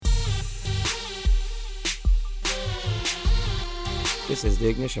This is the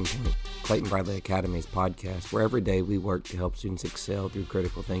Ignition Point, Clayton-Bradley Academy's podcast, where every day we work to help students excel through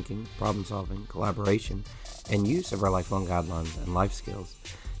critical thinking, problem solving, collaboration, and use of our lifelong guidelines and life skills.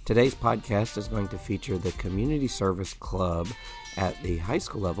 Today's podcast is going to feature the community service club at the high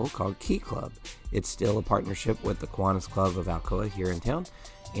school level called Key Club. It's still a partnership with the Kiwanis Club of Alcoa here in town,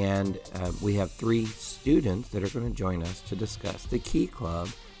 and we have 3 students that are going to join us to discuss the Key Club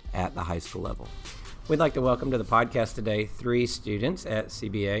at the high school level. We'd like to welcome to the podcast today 3 students at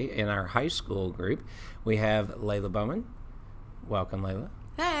CBA in our high school group. We have Layla Bowman. Welcome, Layla.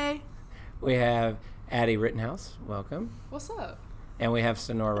 Hey. We have Addie Rittenhouse. Welcome. What's up? And we have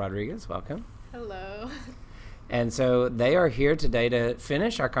Sonora Rodriguez. Welcome. Hello. And so they are here today to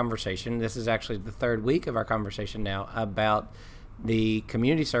finish our conversation. This is actually the 3rd week of our conversation now about the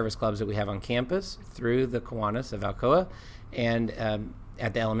community service clubs that we have on campus through the Kiwanis of Alcoa. And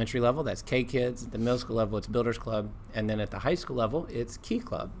at the elementary level, that's K-Kids. At the middle school level, it's Builders Club. And then at the high school level, it's Key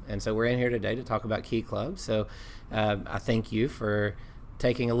Club. And so we're in here today to talk about Key Club. So I thank you for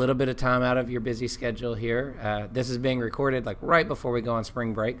taking a little bit of time out of your busy schedule here. This is being recorded like right before we go on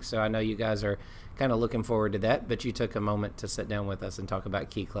spring break. So I know you guys are kind of looking forward to that. But you took a moment to sit down with us and talk about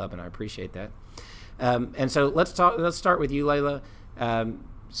Key Club, and I appreciate that. And so let's start with you, Layla.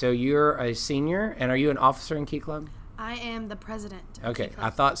 So you're a senior, and are you an officer in Key Club? I am the president. Okay, I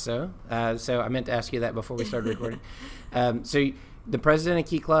thought so. So I meant to ask you that before we started recording. So the president of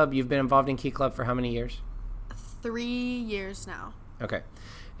Key Club, you've been involved in Key Club for how many years? 3 years now. Okay.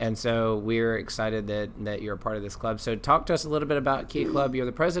 And so we're excited that you're a part of this club. So talk to us a little bit about Key Club. You're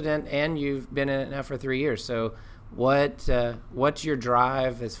the president, and you've been in it now for 3 years. So what's your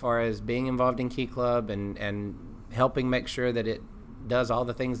drive as far as being involved in Key Club and helping make sure that it does all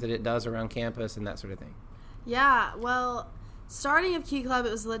the things that it does around campus and that sort of thing? Yeah, well, starting of Key Club,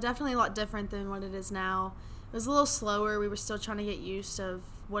 it was definitely a lot different than what it is now. It was a little slower. We were still trying to get used of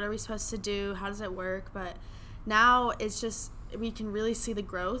what are we supposed to do, how does it work, but now it's just we can really see the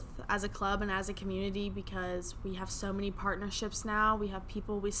growth as a club and as a community because we have so many partnerships now. We have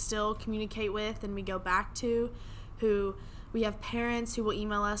people we still communicate with and we go back to who we have parents who will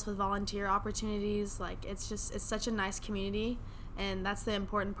email us with volunteer opportunities. Like it's such a nice community, and that's the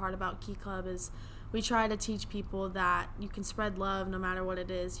important part about Key Club is we try to teach people that you can spread love no matter what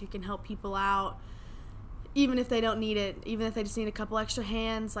it is. You can help people out even if they don't need it, even if they just need a couple extra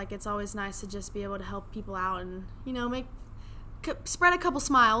hands. Like it's always nice to just be able to help people out and, spread a couple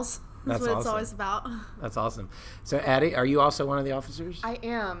smiles. That's what it's always about. That's awesome. So Addie, are you also one of the officers? I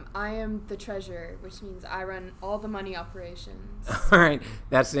am. I am the treasurer, which means I run all the money operations. All right.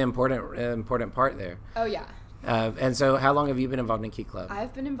 That's the important part there. Oh, yeah. And so how long have you been involved in Key Club?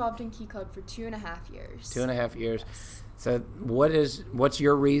 I've been involved in Key Club for 2.5 years. 2.5 years. Yes. So what's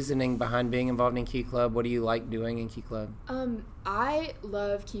your reasoning behind being involved in Key Club? What do you like doing in Key Club? I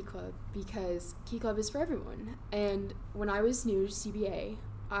love Key Club because Key Club is for everyone. And when I was new to CBA,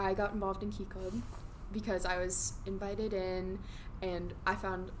 I got involved in Key Club because I was invited in and I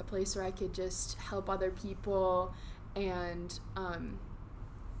found a place where I could just help other people and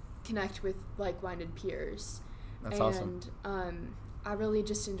connect with like-minded peers. That's awesome. And I really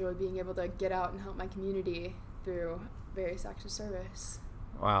just enjoy being able to get out and help my community through various acts of service.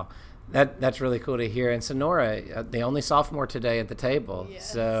 Wow. That's really cool to hear. And Sonora, the only sophomore today at the table.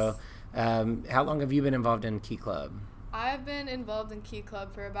 Yes. So how long have you been involved in Key Club? I've been involved in Key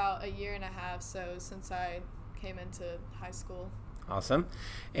Club for about 1.5 years, so since I came into high school. Awesome.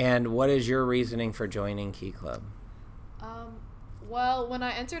 And what is your reasoning for joining Key Club? Well, when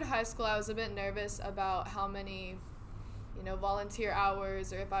I entered high school, I was a bit nervous about how many, volunteer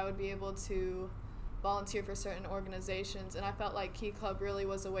hours or if I would be able to volunteer for certain organizations. And I felt like Key Club really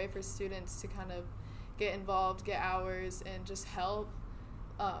was a way for students to kind of get involved, get hours, and just help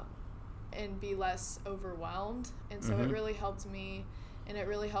and be less overwhelmed. And so it really helped me, and it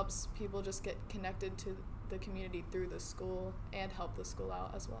really helps people just get connected to the community through the school and help the school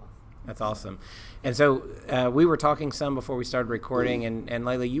out as well. That's awesome. And so we were talking some before we started recording, and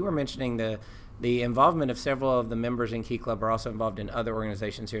Layla, you were mentioning the involvement of several of the members in Key Club are also involved in other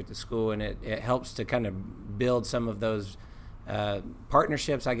organizations here at the school, and it helps to kind of build some of those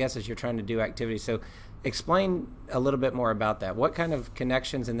partnerships, I guess, as you're trying to do activities. So explain a little bit more about that. What kind of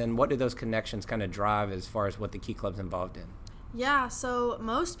connections, and then what do those connections kind of drive as far as what the Key Club's involved in? Yeah, so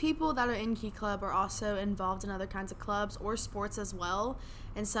most people that are in Key Club are also involved in other kinds of clubs or sports as well.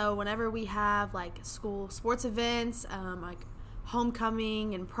 And so whenever we have like school sports events, like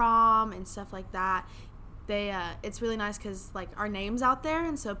homecoming and prom and stuff like that, it's really nice because like our name's out there,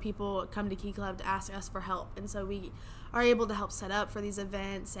 and so people come to Key Club to ask us for help. And so we are able to help set up for these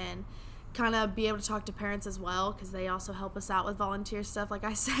events and kind of be able to talk to parents as well, because they also help us out with volunteer stuff, like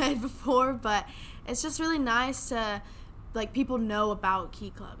I said before. But it's just really nice to, like, people know about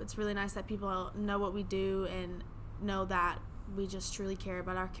Key Club. It's really nice that people know what we do and know that we just truly care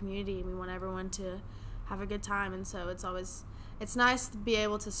about our community and we want everyone to have a good time. And so it's nice to be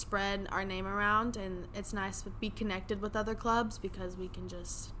able to spread our name around, and it's nice to be connected with other clubs, because we can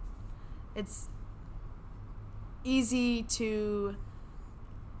just, it's easy to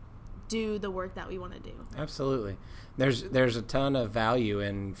do the work that we want to do. Absolutely. There's a ton of value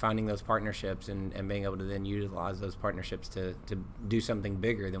in finding those partnerships and being able to then utilize those partnerships to do something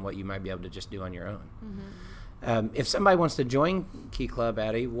bigger than what you might be able to just do on your own. Mm-hmm. If somebody wants to join Key Club,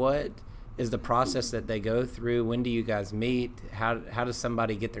 Addie, what is the process that they go through? When do you guys meet? How does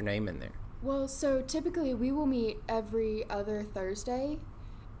somebody get their name in there? Well, so typically we will meet every other Thursday,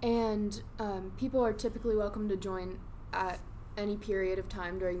 and people are typically welcome to join at any period of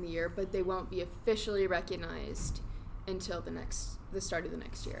time during the year, but they won't be officially recognized until the start of the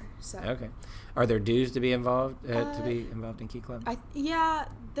next year. So okay, are there dues to be involved in Key Club? Yeah,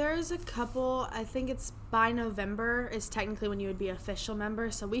 there's a couple. I think it's by November is technically when you would be an official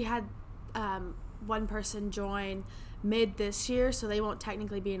member. So we had one person join mid this year, so they won't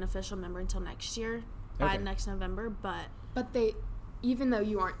technically be an official member until next year, by next November. But they, even though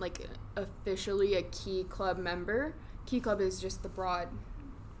you aren't like officially a Key Club member, Key Club is just the broad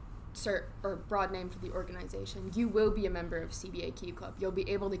name for the organization. You will be a member of CBA Key Club. You'll be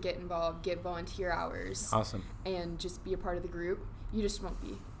able to get involved, get volunteer hours. Awesome. And just be a part of the group. You just won't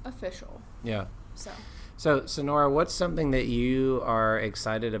be official. Yeah. So Sonora, what's something that you are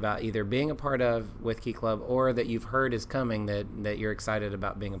excited about either being a part of with Key Club, or that you've heard is coming that you're excited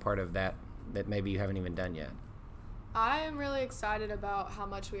about being a part of that maybe you haven't even done yet? I am really excited about how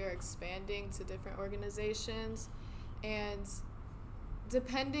much we are expanding to different organizations, and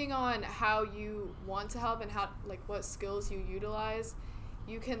depending on how you want to help and how, like, what skills you utilize,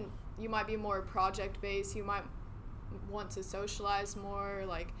 you might be more project based, you might want to socialize more,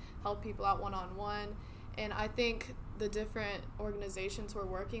 like help people out one-on-one. And I think the different organizations we're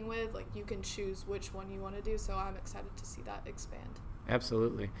working with, like, you can choose which one you want to do, so I'm excited to see that expand.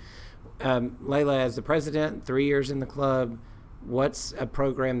 Absolutely. Layla, as the president, 3 years in the club, what's a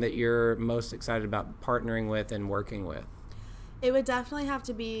program that you're most excited about partnering with and working with? It would definitely have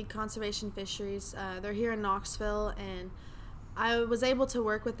to be Conservation Fisheries. They're here in Knoxville, and I was able to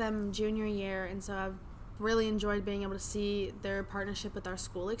work with them junior year, and so I've really enjoyed being able to see their partnership with our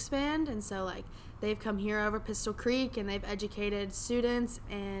school expand. And so, like, they've come here over Pistol Creek, and they've educated students,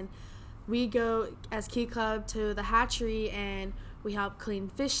 and we go as Key Club to the hatchery, and we help clean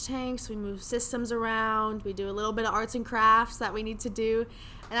fish tanks, we move systems around, we do a little bit of arts and crafts that we need to do.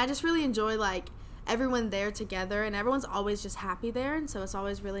 And I just really enjoy, like, everyone there together, and everyone's always just happy there. And so it's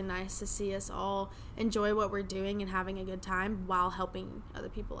always really nice to see us all enjoy what we're doing and having a good time while helping other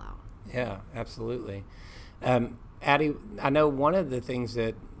people out. Yeah, absolutely. Addie, I know one of the things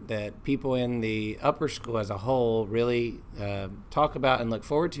that people in the upper school as a whole really talk about and look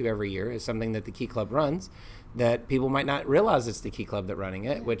forward to every year is something that the Key Club runs that people might not realize it's the Key Club that running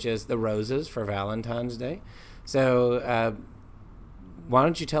it, which is the Roses for Valentine's Day. So why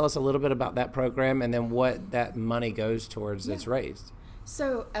don't you tell us a little bit about that program and then what that money goes towards that's raised?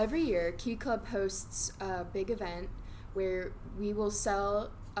 So every year, Key Club hosts a big event where we will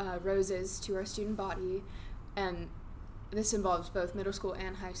sell roses to our student body, and this involves both middle school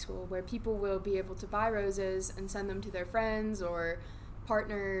and high school, where people will be able to buy roses and send them to their friends or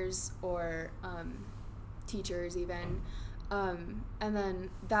partners or teachers even. And then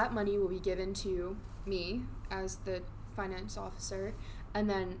that money will be given to me as the finance officer, and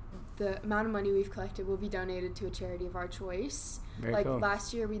then the amount of money we've collected will be donated to a charity of our choice. Very cool.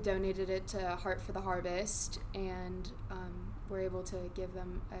 Last year we donated it to Heart for the Harvest, and we're able to give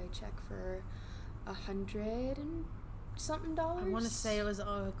them a check for $100 and something dollars. I want to say it was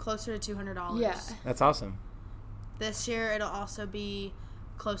closer to $200. Yeah. That's awesome. This year it'll also be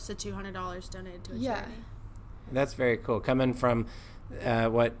close to $200 donated to a charity. That's very cool. Coming from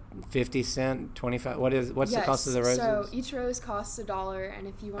 50 cent, 25. What's the cost of the roses? So each rose costs $1, and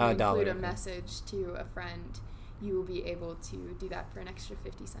if you want to include a message to a friend, you will be able to do that for an extra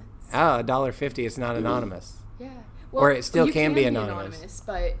 50 cents. Oh, $1.50. It's not anonymous. Yeah. Well, or it still you can be anonymous,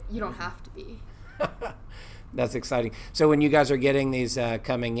 but you don't have to be. That's exciting. So when you guys are getting these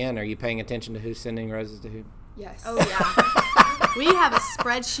coming in, are you paying attention to who's sending roses to who? Yes. Oh, yeah. We have a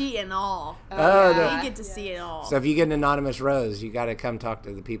spreadsheet and all. Yeah. We get to see it all. So if you get an anonymous rose, you got to come talk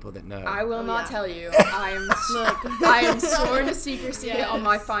to the people that know. I will not tell you. I am sworn to secrecy on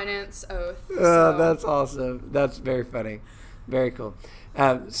my finance oath. So. That's awesome. That's very funny. Very cool.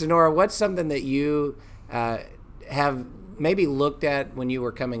 Sonora, what's something that you have maybe looked at when you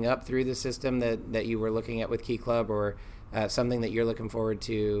were coming up through the system that you were looking at with Key Club, or something that you're looking forward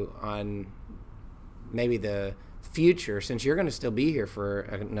to on maybe the future, since you're going to still be here for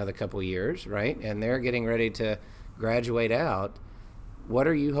another couple years, right? And they're getting ready to graduate out. What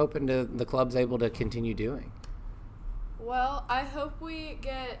are you hoping the club's able to continue doing? Well, I hope we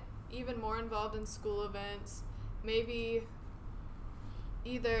get even more involved in school events. Maybe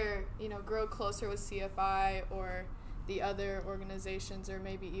either, grow closer with CFI or the other organizations, or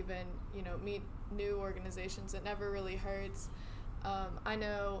maybe even, meet new organizations. It never really hurts. I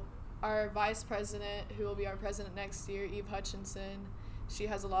know our vice president, who will be our president next year, Eve Hutchinson, she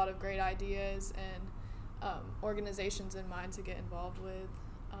has a lot of great ideas and organizations in mind to get involved with.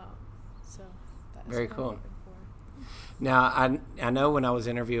 So that's very what cool. I'm hoping for. Now, I know when I was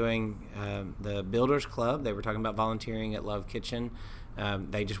interviewing the Builders Club, they were talking about volunteering at Love Kitchen.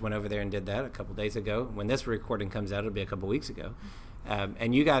 They just went over there and did that a couple days ago. When this recording comes out, it'll be a couple weeks ago.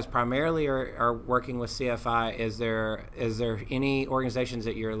 And you guys primarily are working with CFI. Is there any organizations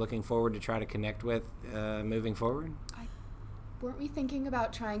that you're looking forward to try to connect with moving forward? Weren't we thinking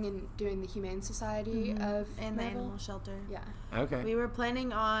about trying and doing the Humane Society of and the Melville? animal shelter? Yeah. Okay. We were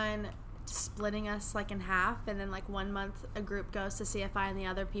planning on splitting us in half, and then 1 month a group goes to CFI and the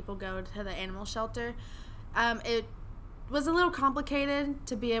other people go to the animal shelter. It was a little complicated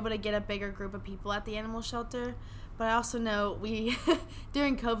to be able to get a bigger group of people at the animal shelter, but I also know we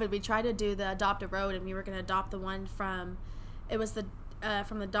during COVID we tried to do the Adopt a Road, and we were going to adopt the one from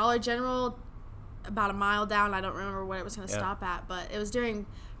the Dollar General about a mile down. I don't remember what it was going to stop at, but it was during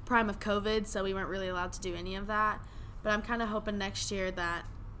prime of COVID, so we weren't really allowed to do any of that. But I'm kind of hoping next year that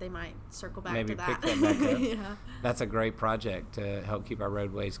they might circle back Maybe to that. pick that back up. Yeah. That's a great project to help keep our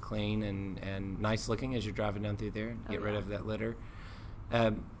roadways clean and nice looking as you're driving down through there and get rid of that litter.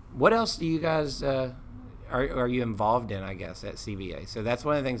 What else do you guys are you involved in, I guess, at CBA? So that's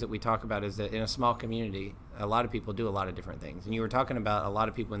one of the things that we talk about, is that in a small community, a lot of people do a lot of different things. And you were talking about a lot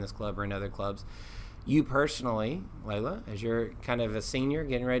of people in this club or in other clubs. You personally, Layla, as you're kind of a senior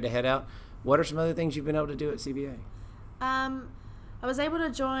getting ready to head out, what are some other things you've been able to do at CBA? I was able to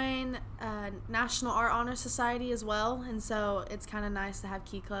join National Art Honor Society as well, and so it's kind of nice to have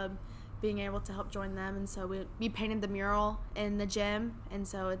Key Club being able to help join them. And so we painted the mural in the gym, and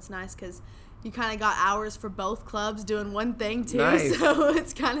so it's nice because you kind of got hours for both clubs doing one thing too. Nice. So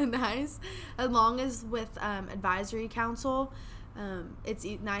it's kind of nice. Along as with advisory council, it's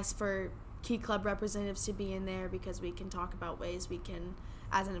nice for Key Club representatives to be in there because we can talk about ways we can,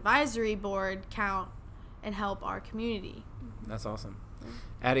 as an advisory board, count and help our community. That's awesome.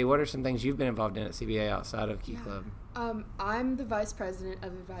 Addie, what are some things you've been involved in at CBA outside of Key Club? I'm the vice president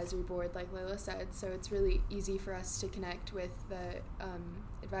of advisory board, like Layla said, so it's really easy for us to connect with the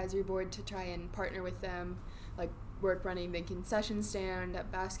advisory board to try and partner with them, like work running the concession stand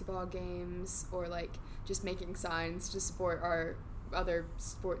at basketball games, or just making signs to support our other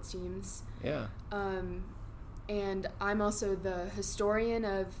sports teams. Yeah. And I'm also the historian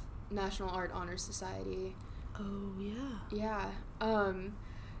of National Art Honor Society. Oh, yeah. Yeah.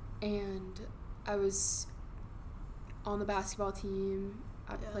 And I was on the basketball team.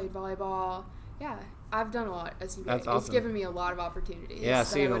 I played volleyball. Yeah, I've done a lot at CBA. That's awesome. It's given me a lot of opportunities. Yeah,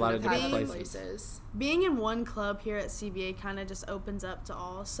 seeing a lot of different different places. Being in one club here at CBA kind of just opens up to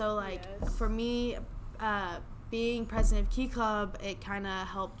all. So, for me, being president of Key Club, it kind of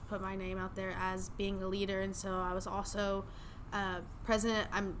helped put my name out there as being a leader. And so I was also president.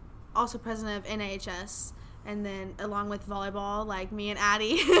 I'm also president of NAHS. And then along with volleyball, me and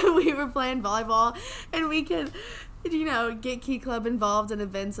Addie, we were playing volleyball, and we could, get Key Club involved in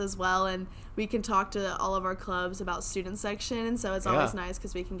events as well. And we can talk to all of our clubs about student section. And so it's always nice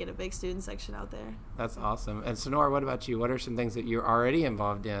because we can get a big student section out there. That's awesome. And Sonora, what about you? What are some things that you're already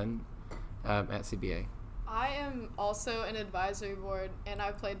involved in at CBA? I am also an advisory board, and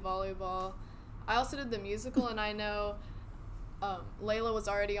I played volleyball. I also did the musical, and I know Layla was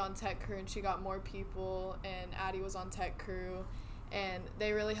already on tech crew, and she got more people, and Addie was on tech crew, and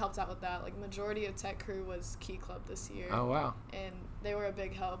they really helped out with that. Majority of tech crew was Key Club this year. Oh, wow. And they were a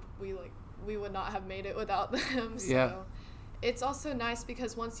big help. We would not have made it without them. So yeah. It's also nice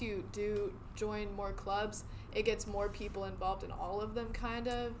because once you do join more clubs, it gets more people involved in all of them, kind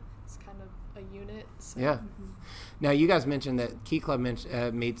of. It's kind of a unit. So. Yeah. Now, you guys mentioned that Key Club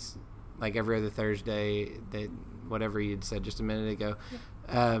meets every other Thursday, whatever you'd said just a minute ago.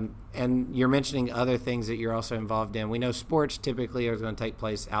 Yeah. And you're mentioning other things that you're also involved in. We know sports typically are going to take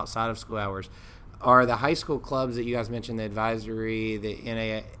place outside of school hours. Are the high school clubs that you guys mentioned, the advisory,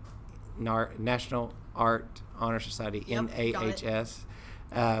 the National Art Honor Society, NAHS,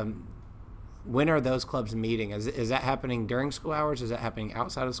 When are those clubs meeting? Is that happening during school hours? Is that happening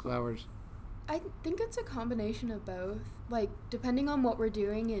outside of school hours? I think it's a combination of both. Like, depending on what we're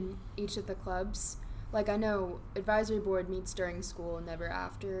doing in each of the clubs. Like, I know advisory board meets during school and never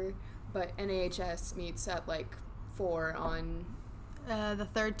after, but NAHS meets at, 4 on... the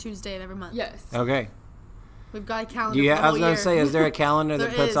third Tuesday of every month. Yes. Okay. We've got a calendar Yeah, for the I whole was going year. to say, is there a calendar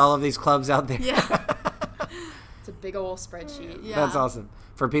that puts all of these clubs out there? Yeah. It's a big old spreadsheet. Yeah. That's awesome.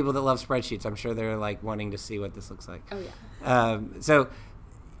 For people that love spreadsheets, I'm sure they're, wanting to see what this looks like. Oh, yeah. So,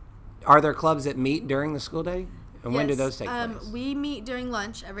 are there clubs that meet during the school day? And when do those take place? We meet during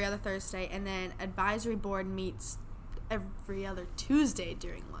lunch every other Thursday, and then advisory board meets every other Tuesday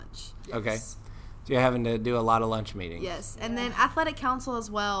during lunch. Yes. Okay. So you're having to do a lot of lunch meetings. Yes, and then athletic council as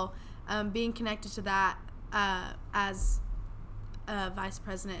well, being connected to that as vice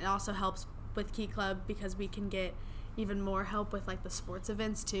president, it also helps with Key Club because we can get even more help with the sports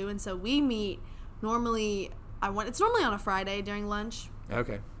events too. And so we meet normally. It's normally on a Friday during lunch.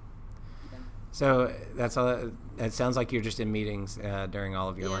 Okay. So that's all. It sounds like you're just in meetings during all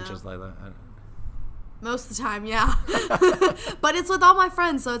of your lunches, Layla. Most of the time, yeah. But it's with all my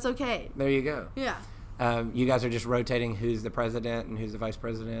friends, so it's okay. There you go. Yeah. You guys are just rotating who's the president and who's the vice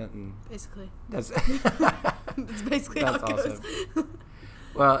president, and Basically. that's That's basically how it goes. awesome.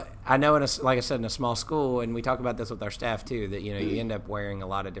 Well, I know, like I said, in a small school, and we talk about this with our staff too, that you end up wearing a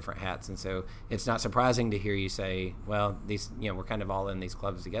lot of different hats, and so it's not surprising to hear you say, "Well, these, we're kind of all in these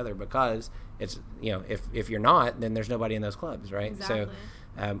clubs together," because it's, if you're not, then there's nobody in those clubs, right? Exactly.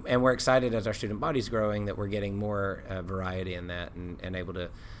 So, and we're excited as our student body's growing that we're getting more variety in that, and able to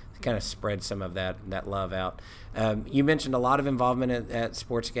kind of spread some of that love out. You mentioned a lot of involvement at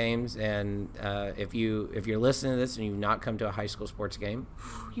sports games, and if you're listening to this and you've not come to a high school sports game,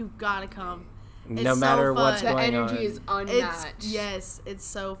 You gotta come. no It's matter so what's fun. The going on, energy is unmatched. It's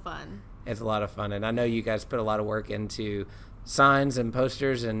so fun. it's a lot of fun. And I know you guys put a lot of work into signs and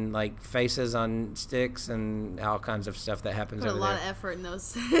posters and faces on sticks and all kinds of stuff that happens Put a over lot there. of effort in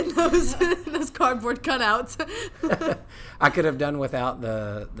those cardboard cutouts. I could have done without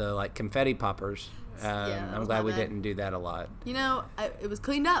the confetti poppers. Yeah, I'm glad we my bad. didn't do that a lot. It was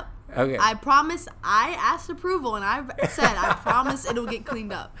cleaned up. Okay. I promise. I asked approval, and I said I promise it'll get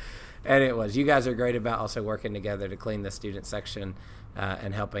cleaned up. And it was. You guys are great about also working together to clean the student section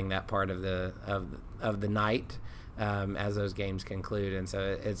and helping that part of the night as those games conclude. And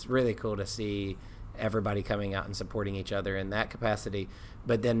so it's really cool to see everybody coming out and supporting each other in that capacity,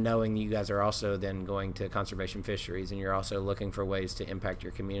 but then knowing you guys are also then going to conservation fisheries and you're also looking for ways to impact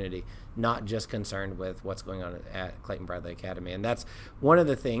your community, not just concerned with what's going on at Clayton-Bradley Academy. And that's one of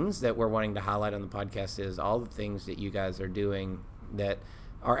the things that we're wanting to highlight on the podcast is all the things that you guys are doing that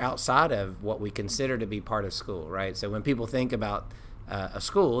are outside of what we consider to be part of school, right? So when people think about a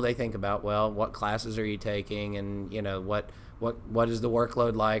school, they think about, well, what classes are you taking, and what is the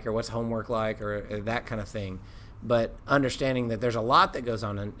workload like, or what's homework like, or that kind of thing. But understanding that there's a lot that goes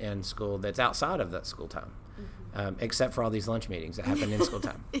on in school that's outside of that school time, except for all these lunch meetings that happen in school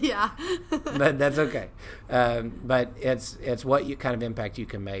time. Yeah. But that's okay. But it's what you kind of impact you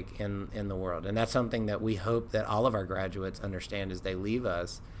can make in the world, and that's something that we hope that all of our graduates understand as they leave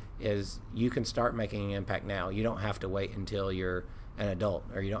us. Is you can start making an impact now. You don't have to wait until you're an adult,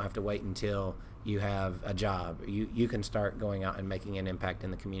 or you don't have to wait until you have a job. You can start going out and making an impact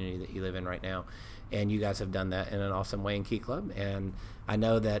in the community that you live in right now. And you guys have done that in an awesome way in Key Club. And I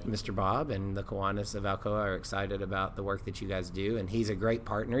know that Mr. Bob and the Kiwanis of Alcoa are excited about the work that you guys do. And he's a great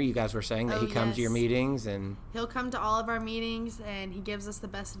partner. You guys were saying that he comes to your meetings. And he'll come to all of our meetings, and he gives us the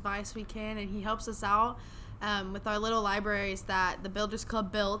best advice we can, and he helps us out with our little libraries that the Builders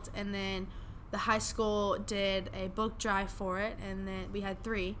Club built. And then the high school did a book drive for it, and then we had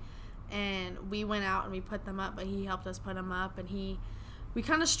 3. And we went out and we put them up, but he helped us put them up. And we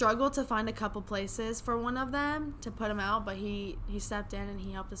kind of struggled to find a couple places for one of them to put them out, but he stepped in and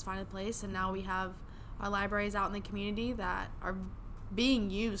he helped us find a place. And now we have our libraries out in the community that are being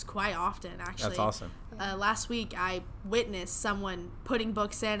used quite often, actually. that's awesome. Last week I witnessed someone putting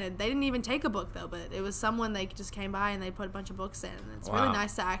books in, and they didn't even take a book though, but it was someone, they just came by and they put a bunch of books in. And it's really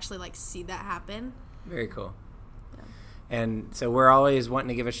nice to actually see that happen. Very cool. And so we're always wanting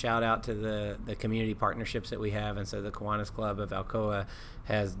to give a shout out to the community partnerships that we have. And so the Kiwanis Club of Alcoa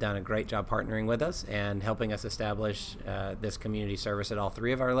has done a great job partnering with us and helping us establish this community service at all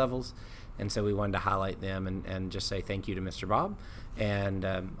 3 of our levels. And so we wanted to highlight them and just say thank you to Mr. Bob and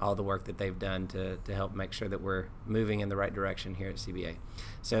all the work that they've done to help make sure that we're moving in the right direction here at CBA.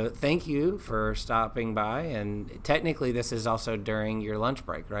 So thank you for stopping by. And technically, this is also during your lunch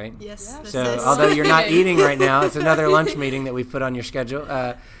break, right? Yes. Yeah. So although you're not eating right now, it's another lunch meeting that we've put on your schedule.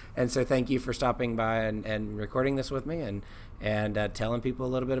 And so thank you for stopping by and recording this with me and telling people a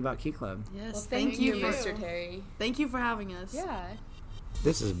little bit about Key Club. Yes. Well, thank you, Mr. Terry. Thank you for having us. Yeah.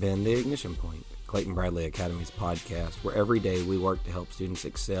 This has been The Ignition Point, Clayton-Bradley Academy's podcast, where every day we work to help students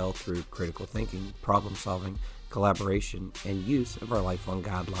excel through critical thinking, problem solving, collaboration, and use of our lifelong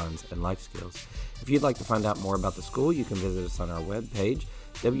guidelines and life skills. If you'd like to find out more about the school, you can visit us on our webpage,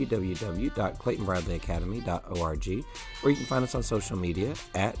 www.claytonbradleyacademy.org, or you can find us on social media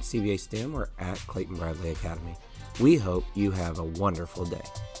at CBA STEM or at Clayton Bradley Academy. We hope you have a wonderful day.